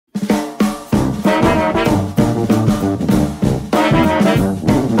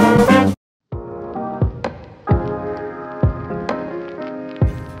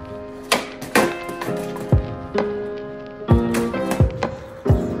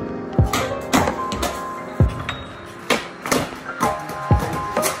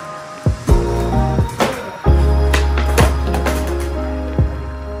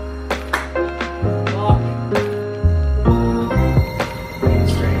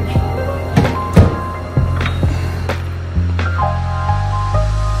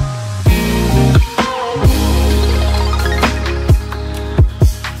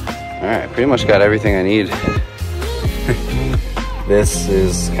pretty much got everything I need. This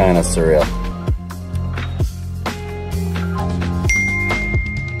is kind of surreal.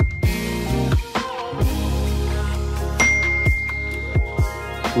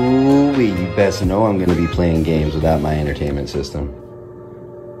 Ooh-wee, you best know I'm gonna be playing games without my entertainment system.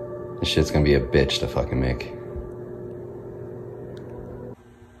 This shit's gonna be a bitch to fucking make.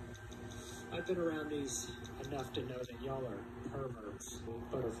 I've been around these enough to know that y'all are perverts.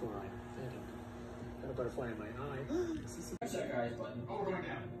 Butterfly. Got a butterfly in my eye. Press that guy's button. Oh, going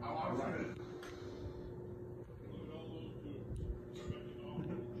down. I'll run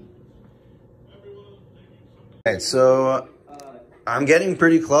it. Alright, so I'm getting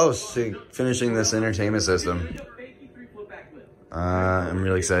pretty close to finishing this entertainment system. I'm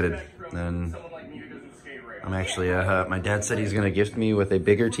really excited. And I'm actually, my dad said he's gonna gift me with a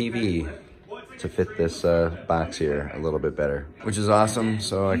bigger TV to fit this box here a little bit better, which is awesome.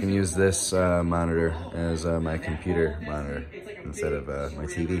 So I can use this monitor as my computer monitor instead of my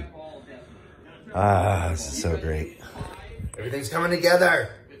TV. This is so great. Everything's coming together.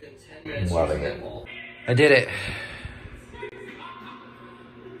 I'm loving it. I did it.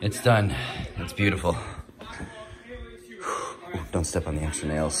 It's done. It's beautiful. Don't step on the extra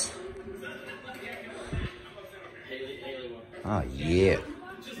nails. Oh yeah.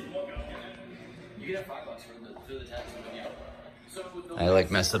 I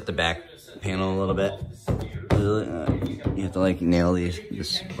like messed up the back panel a little bit. You have to like nail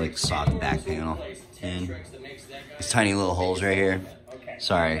this like soft back panel in. These tiny little holes right here.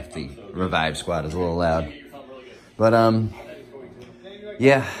 Sorry if the Revive Squad is a little loud. But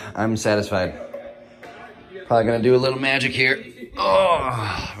yeah, I'm satisfied. Probably gonna do a little magic here.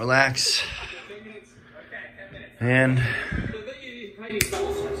 Oh, relax. And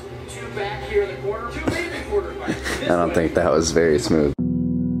I don't think that was very smooth.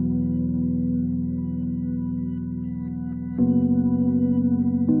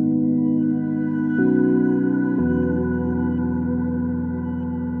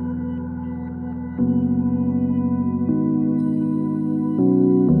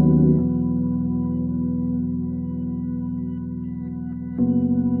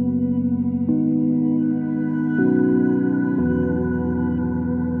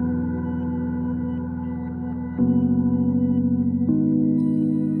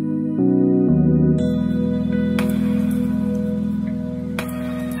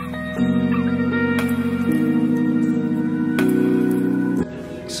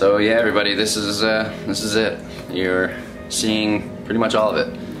 So yeah, everybody, this is it. You're seeing pretty much all of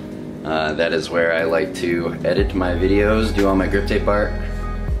it. That is where I like to edit my videos, do all my grip tape art,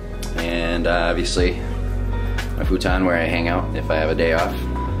 and obviously my futon where I hang out if I have a day off.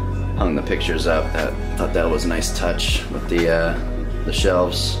 Hung the pictures up. Thought that was a nice touch with the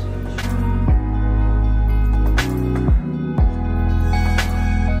shelves.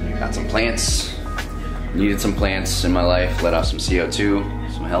 Got some plants. Needed some plants in my life. Let off some CO2.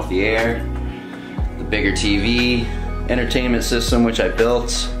 Some healthy air, the bigger TV, entertainment system which I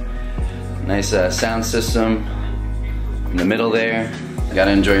built, nice sound system in the middle there. You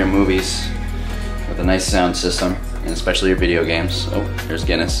gotta enjoy your movies with a nice sound system, and especially your video games. Oh, there's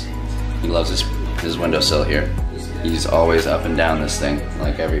Guinness. He loves his windowsill here. He's always up and down this thing,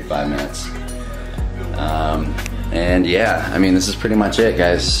 like every 5 minutes. And yeah, I mean, this is pretty much it,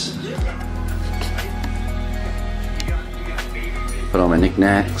 guys. Put all my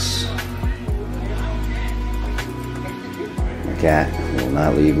knickknacks. My cat will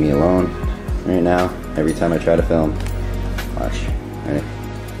not leave me alone right now. Every time I try to film. Watch. Ready?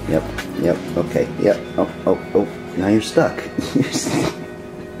 Yep. Okay. Yep. Oh. Now you're stuck.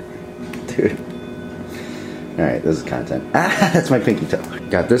 Dude. Alright, this is content. Ah, that's my pinky toe.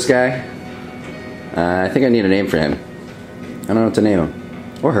 Got this guy. I think I need a name for him. I don't know what to name him.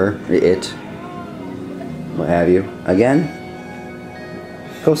 Or her. It. What have you. Again?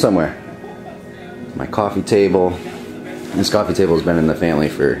 Go somewhere. My coffee table. This coffee table has been in the family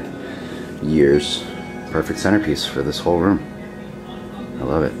for years. Perfect centerpiece for this whole room. I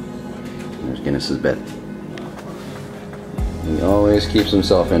love it. There's Guinness's bed. He always keeps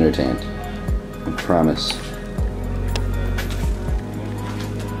himself entertained. I promise.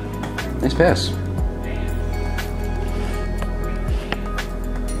 Nice pass.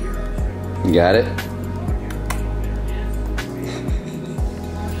 You got it?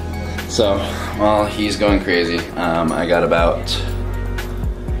 So, while he's going crazy, I got about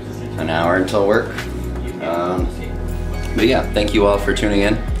an hour until work. But yeah, thank you all for tuning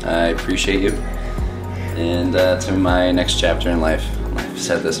in. I appreciate you. And to my next chapter in life. I've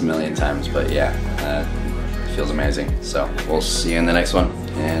said this a million times, but yeah, it feels amazing. So, we'll see you in the next one.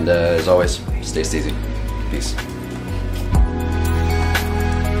 And as always, stay steezy. Peace.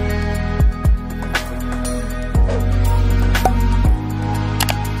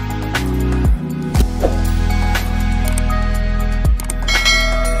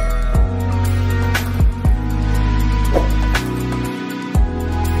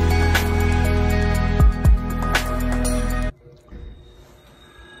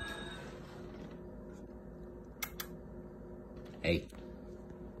 Hey.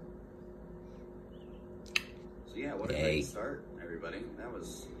 So yeah, what a great start, everybody. That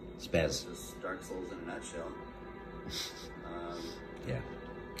was Spaz. just Dark Souls in a nutshell. Yeah,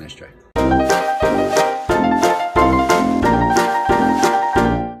 nice try.